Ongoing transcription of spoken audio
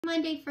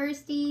Monday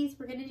firsties,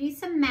 we're going to do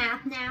some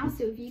math now.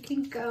 So if you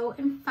can go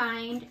and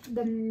find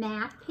the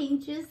math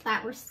pages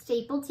that were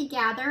stapled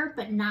together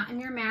but not in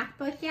your math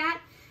book yet.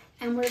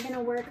 And we're going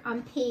to work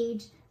on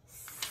page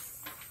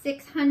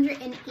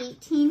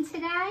 618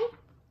 today.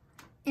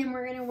 And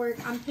we're going to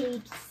work on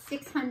page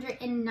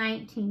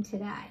 619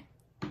 today.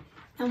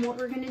 And what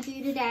we're going to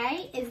do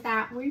today is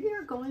that we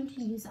are going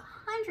to use a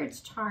hundreds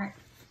chart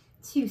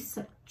to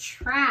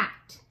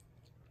subtract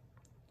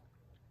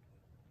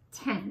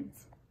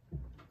tens.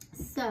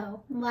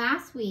 So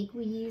last week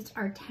we used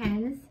our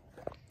tens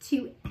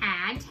to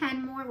add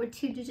 10 more with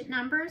 2-digit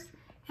numbers,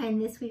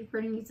 and this week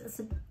we're going to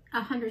use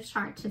a hundreds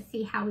chart to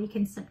see how we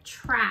can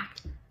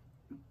subtract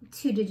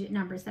 2-digit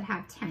numbers that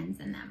have tens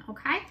in them.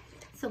 Okay,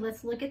 so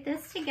let's look at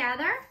this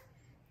together,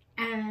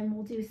 and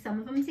we'll do some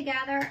of them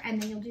together,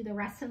 and then you'll do the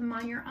rest of them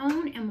on your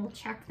own, and we'll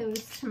check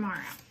those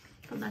tomorrow.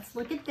 So let's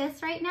look at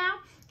this right now,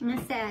 and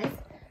it says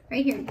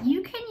right here,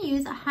 you can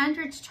use a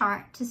hundreds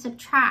chart to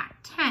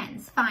subtract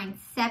tens. Find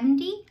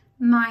 70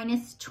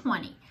 minus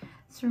 20.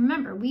 So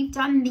remember, we've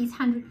done these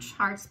hundred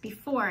charts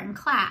before in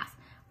class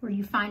where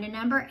you find a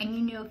number and you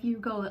know if you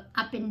go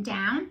up and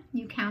down,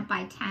 you count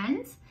by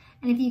tens.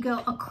 And if you go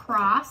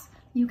across,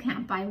 you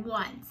count by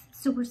ones.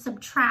 So we're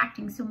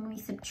subtracting. So when we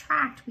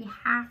subtract, we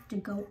have to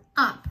go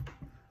up.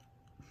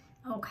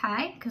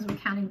 Okay, because we're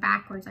counting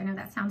backwards. I know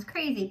that sounds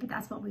crazy, but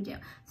that's what we do.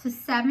 So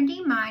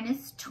 70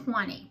 minus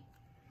 20.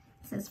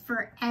 It says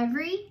for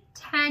every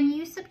 10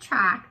 you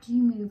subtract,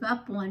 you move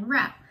up one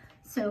row.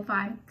 So if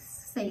I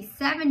say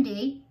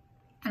 70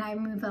 and I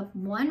move up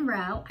one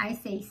row, I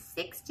say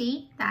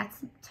 60,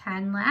 that's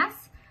 10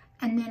 less.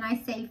 And then I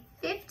say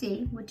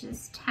 50, which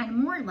is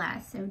 10 more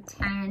less, so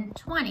 10,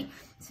 20.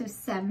 So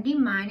 70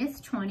 minus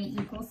 20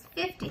 equals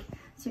 50.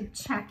 So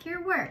check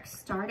your work.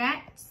 Start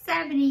at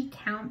 70,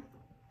 count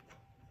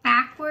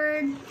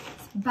backward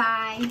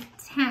by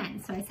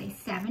 10. So I say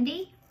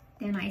 70,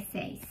 then I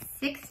say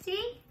 60,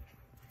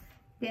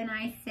 then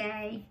I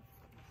say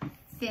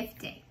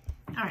 50.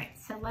 All right,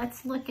 so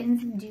let's look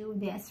and do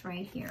this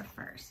right here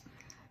first.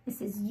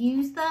 This is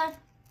use the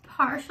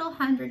partial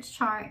hundreds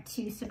chart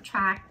to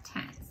subtract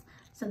tens.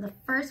 So the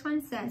first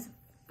one says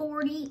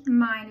 40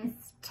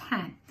 minus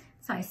 10.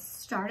 So I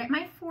start at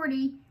my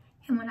 40,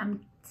 and when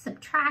I'm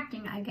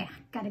subtracting, I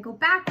got to go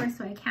backwards,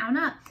 so I count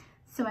up.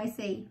 So I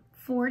say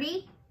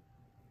 40,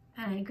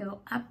 and I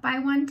go up by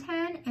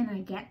 110, and I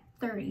get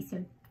 30.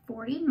 So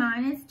 40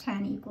 minus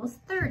 10 equals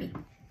 30.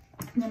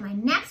 And then my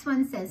next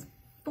one says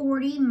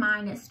 40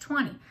 minus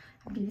 20.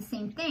 I'll do the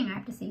same thing. I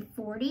have to say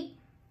 40,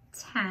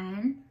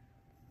 10,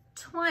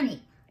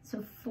 20.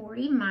 So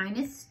 40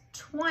 minus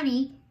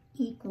 20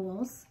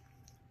 equals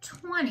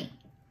 20.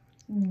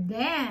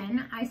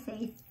 Then I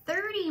say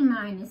 30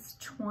 minus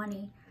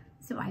 20.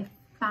 So I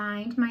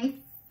find my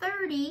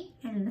 30,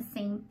 and the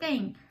same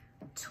thing.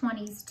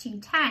 20 is 2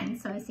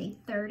 10s. So I say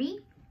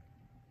 30,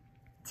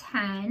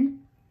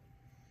 10,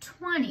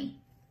 20.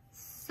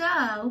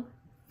 So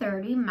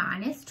 30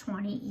 minus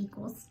 20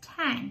 equals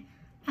 10.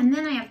 And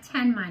then I have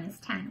 10 minus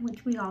 10,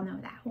 which we all know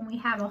that. When we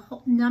have a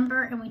whole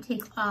number and we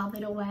take all of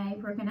it away,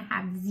 we're going to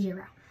have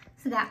 0.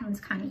 So that one's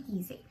kind of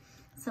easy.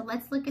 So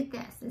let's look at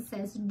this. It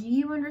says, do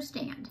you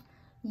understand?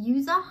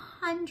 Use a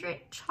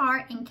 100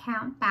 chart and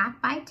count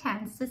back by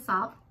tens to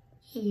solve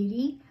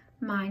 80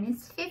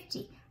 minus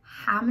 50.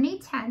 How many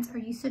tens are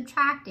you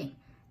subtracting?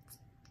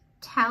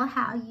 Tell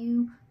how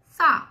you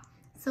solve.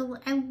 So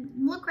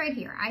look right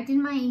here. I did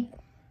my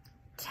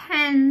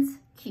tens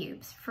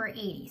cubes for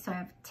 80. So I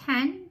have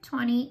 10,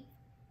 20,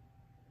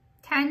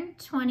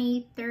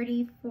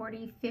 30,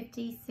 40,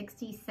 50,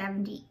 60,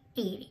 70,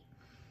 80.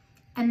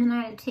 And then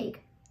I had to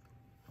take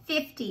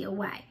 50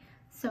 away.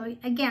 So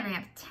again, I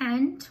have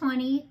 10,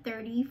 20,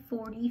 30,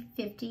 40,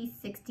 50,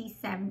 60,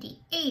 70,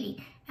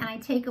 80. And I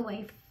take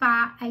away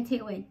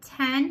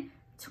 10,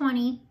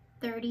 20,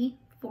 30,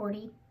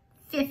 40,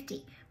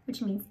 50,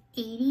 which means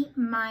 80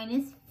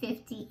 minus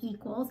 50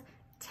 equals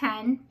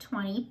 10,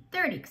 20,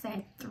 30, because I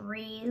had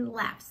 3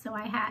 left. So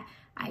I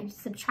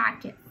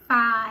subtracted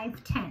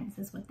 5 tens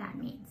is what that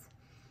means.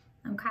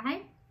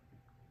 Okay?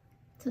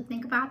 So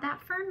think about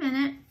that for a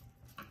minute.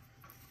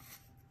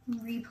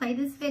 Replay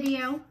this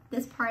video,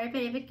 this part of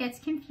it if it gets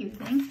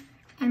confusing.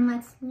 And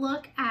let's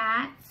look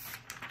at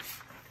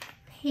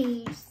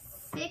page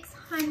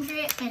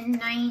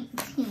 619.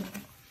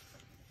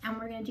 And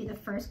we're going to do the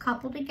first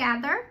couple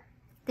together.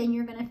 Then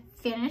you're going to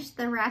finish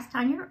the rest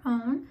on your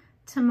own.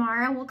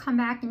 Tomorrow we'll come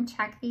back and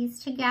check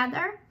these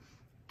together.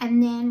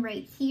 And then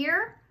right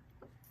here,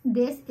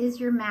 this is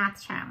your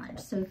math challenge.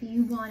 So if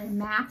you want a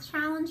math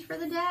challenge for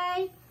the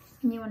day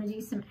and you want to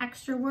do some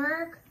extra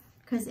work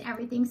because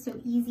everything's so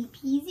easy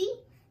peasy,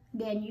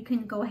 then you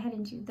can go ahead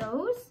and do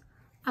those.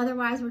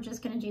 Otherwise, we're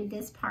just going to do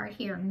this part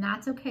here. And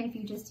that's okay if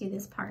you just do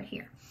this part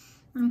here.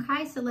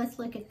 Okay, so let's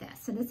look at this.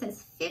 So this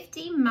says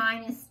 50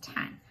 minus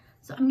 10.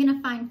 So I'm going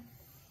to find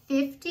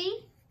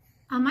 50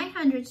 on my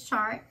hundreds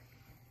chart,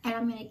 and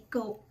I'm going to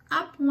go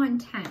up 1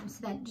 10.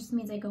 So that just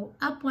means I go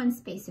up 1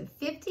 space. So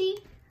 50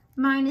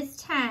 minus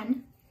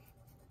 10,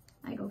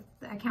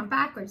 I count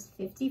backwards,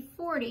 50,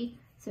 40,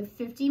 So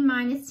 50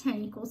 minus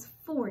 10 equals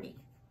 40.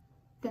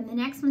 Then the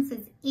next one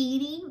says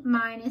 80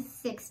 minus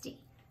 60.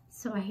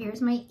 So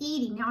here's my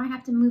 80. Now I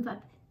have to move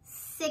up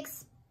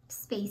 6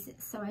 spaces.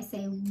 So I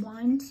say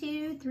 1,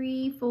 2,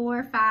 3,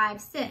 4,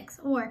 5, 6.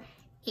 Or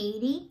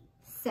 80,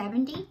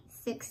 70,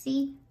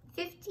 60,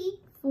 50,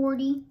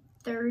 40,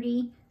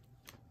 30,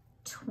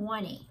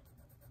 20.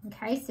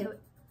 Okay, so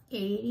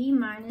 80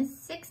 minus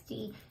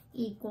 60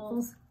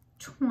 equals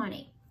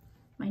 20.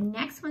 My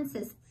next one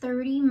says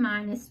 30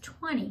 minus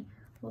 20.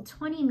 Well,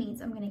 20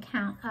 means I'm going to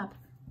count up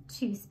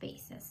 2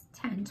 spaces,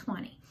 10,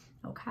 20.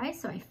 Okay,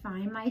 so I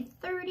find my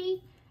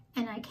 30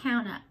 and I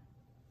count up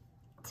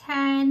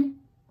 10,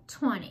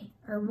 20,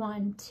 or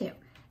 1, 2.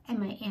 And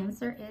my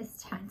answer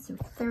is 10. So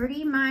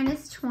 30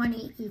 minus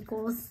 20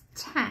 equals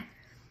 10.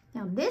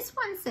 Now this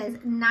one says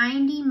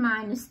 90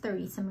 minus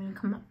 30. So I'm going to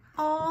come up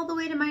all the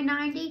way to my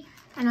 90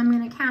 and I'm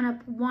going to count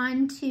up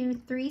 1,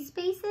 2, 3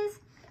 spaces.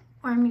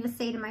 Or I'm going to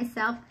say to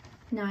myself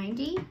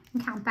 90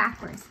 and count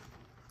backwards.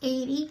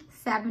 80,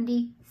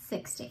 70,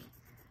 60.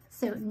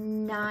 So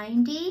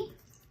 90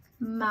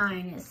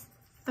 minus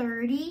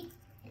 30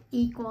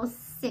 equals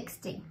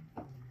 60.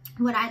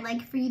 What I'd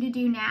like for you to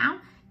do now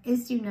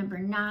is do number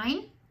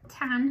 9,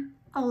 10,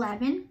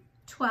 11,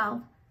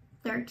 12,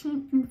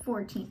 13, and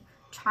 14.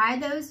 Try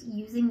those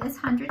using this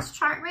hundreds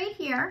chart right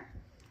here.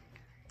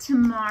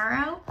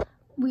 Tomorrow,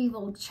 we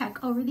will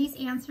check over these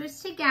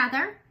answers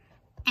together.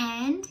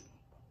 And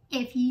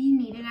if you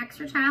need an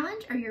extra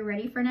challenge or you're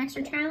ready for an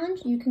extra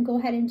challenge, you can go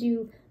ahead and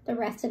do the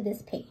rest of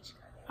this page.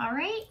 All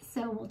right,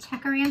 so we'll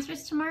check our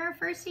answers tomorrow,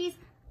 firsties.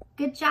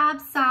 Good job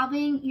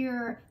solving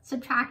your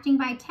subtracting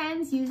by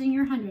tens using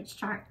your hundreds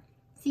chart.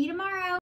 See you tomorrow.